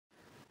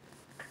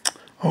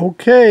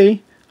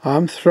Okay,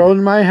 I'm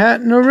throwing my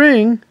hat in the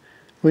ring.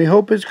 We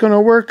hope it's going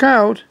to work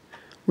out.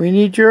 We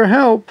need your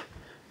help.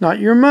 Not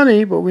your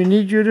money, but we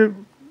need you to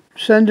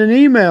send an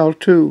email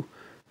to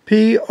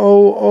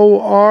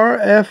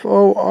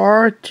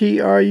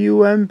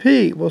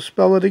POORFORTRUMP. We'll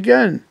spell it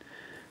again.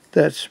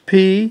 That's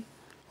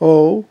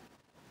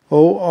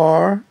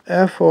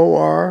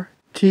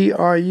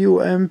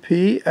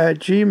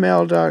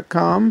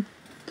POORFORTRUMP@gmail.com.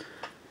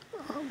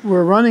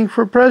 We're running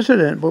for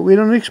president, but we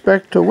don't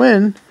expect to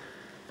win.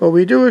 But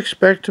we do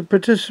expect to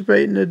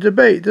participate in the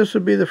debate. This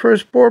will be the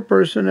first poor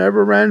person who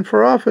ever ran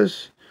for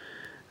office.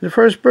 The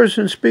first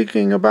person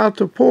speaking about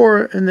the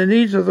poor and the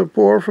needs of the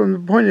poor from the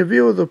point of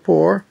view of the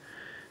poor.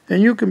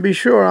 And you can be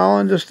sure I'll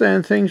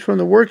understand things from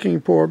the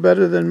working poor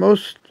better than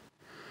most.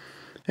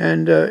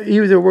 And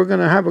either we're going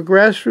to have a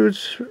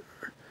grassroots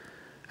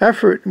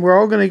effort, and we're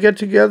all going to get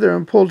together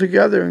and pull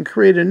together and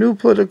create a new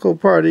political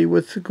party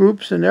with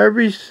groups in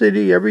every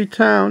city, every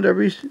town,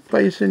 every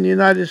place in the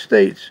United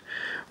States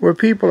where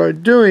people are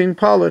doing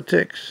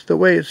politics the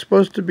way it's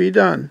supposed to be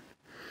done.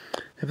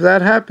 If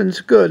that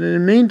happens, good. And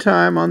in the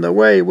meantime, on the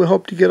way, we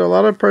hope to get a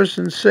lot of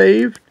persons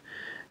saved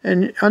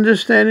and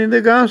understanding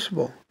the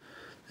gospel.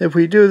 If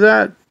we do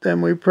that,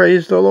 then we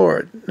praise the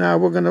Lord. Now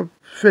we're going to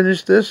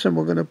finish this, and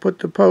we're going to put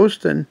the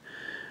post, and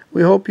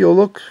we hope you'll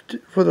look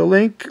for the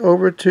link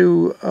over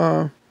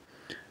to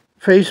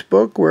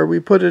Facebook, where we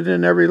put it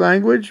in every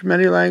language,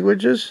 many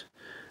languages.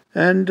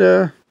 And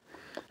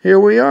here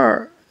we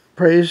are.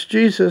 Praise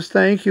Jesus.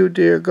 Thank you,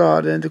 dear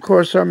God. And of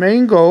course, our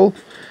main goal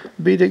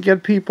would be to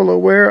get people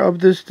aware of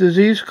this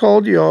disease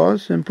called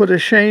yaws and put a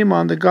shame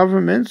on the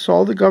governments,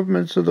 all the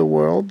governments of the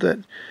world that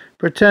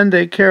pretend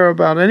they care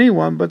about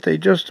anyone, but they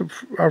just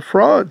are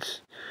frauds.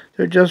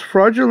 They're just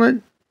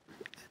fraudulent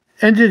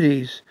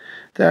entities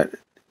that,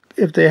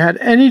 if they had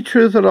any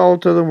truth at all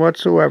to them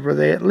whatsoever,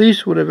 they at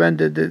least would have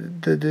ended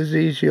the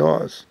disease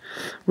yaws,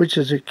 which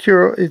is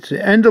it's an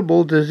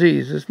endable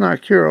disease. It's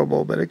not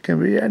curable, but it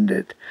can be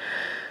ended.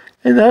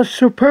 And that's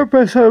the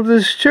purpose of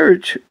this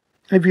church.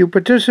 If you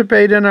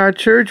participate in our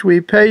church, we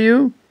pay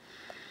you.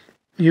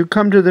 You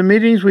come to the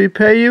meetings, we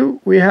pay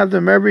you. We have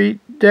them every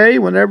day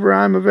whenever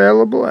I'm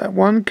available at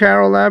 1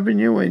 Carroll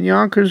Avenue in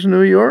Yonkers,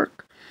 New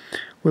York.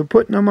 We're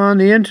putting them on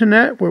the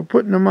internet. We're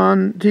putting them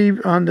on TV,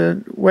 on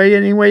the way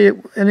any way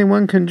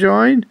anyone can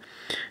join.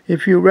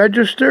 If you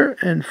register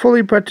and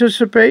fully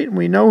participate,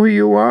 we know who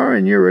you are,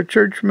 and you're a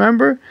church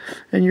member,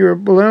 and you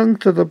belong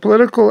to the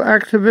political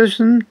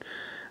activism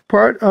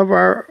part of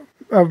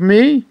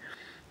me,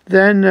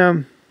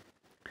 then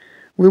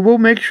we will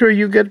make sure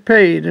you get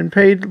paid, and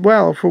paid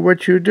well, for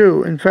what you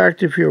do. In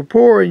fact, if you're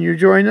poor and you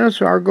join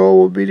us, our goal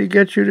will be to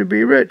get you to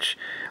be rich.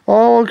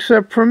 All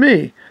except for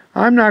me.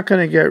 I'm not going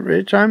to get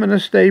rich. I'm going to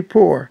stay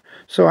poor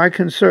so I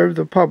can serve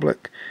the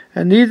public.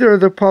 And neither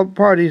of the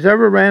parties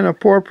ever ran a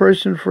poor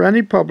person for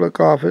any public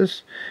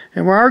office.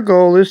 And our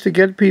goal is to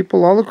get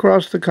people all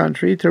across the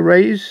country to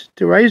raise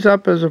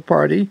up as a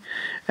party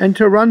and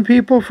to run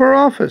people for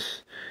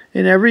office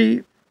in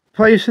every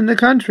place in the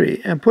country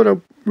and put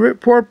a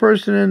poor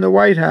person in the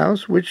White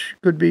House, which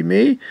could be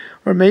me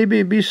or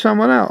maybe be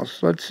someone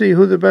else. Let's see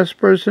who the best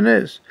person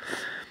is.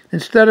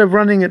 Instead of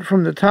running it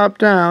from the top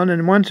down,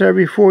 and once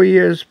every 4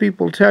 years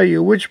people tell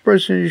you which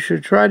person you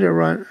should try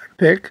to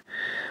pick,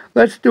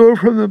 let's do it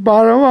from the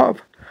bottom up.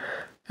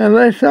 And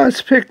let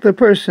us pick the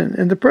person.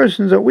 And the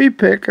persons that we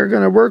pick are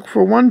going to work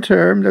for one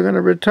term. They're going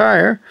to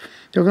retire.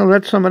 They're going to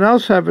let someone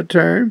else have a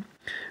term.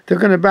 They're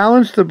going to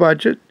balance the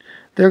budget.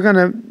 They're going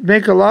to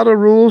make a lot of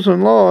rules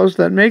and laws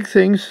that make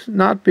things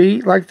not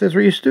be like the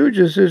Three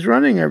Stooges is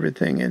running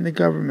everything in the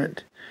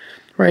government.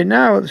 Right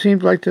now, it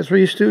seems like the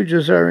Three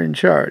Stooges are in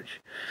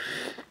charge.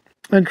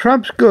 And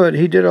Trump's good.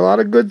 He did a lot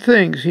of good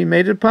things. He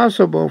made it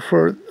possible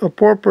for a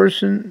poor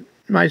person,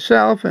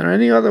 myself, and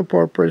any other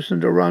poor person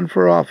to run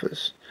for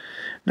office.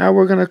 Now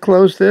we're going to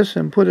close this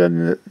and put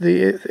in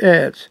the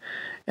ads.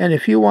 And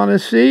if you want to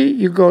see,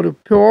 you go to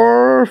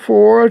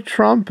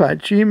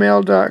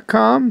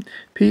poorfortrump@gmail.com,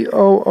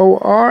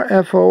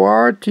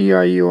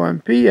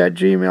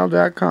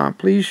 POORFORTRUMP@gmail.com.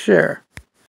 Please share.